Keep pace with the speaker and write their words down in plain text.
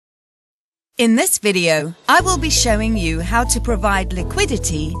In this video, I will be showing you how to provide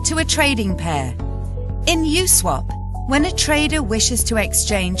liquidity to a trading pair. In USWAP, when a trader wishes to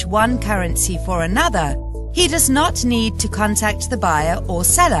exchange one currency for another, he does not need to contact the buyer or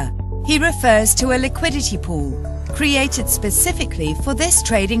seller. He refers to a liquidity pool, created specifically for this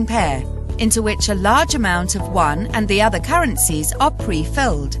trading pair, into which a large amount of one and the other currencies are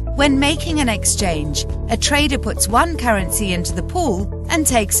pre-filled. When making an exchange, a trader puts one currency into the pool and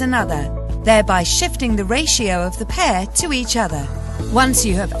takes another, thereby shifting the ratio of the pair to each other. Once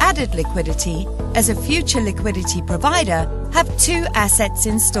you have added liquidity, as a future liquidity provider, have two assets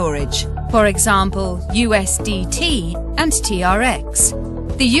in storage, for example USDT and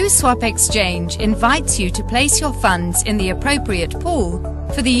TRX. The USWAP exchange invites you to place your funds in the appropriate pool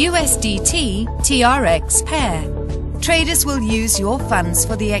for the USDT TRX pair. Traders will use your funds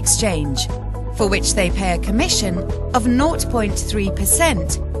for the exchange, for which they pay a commission of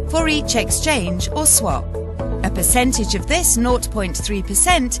 0.3% for each exchange or swap. A percentage of this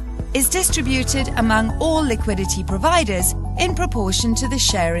 0.3% is distributed among all liquidity providers in proportion to the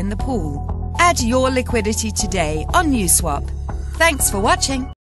share in the pool. Add your liquidity today on USWAP. Thanks for watching.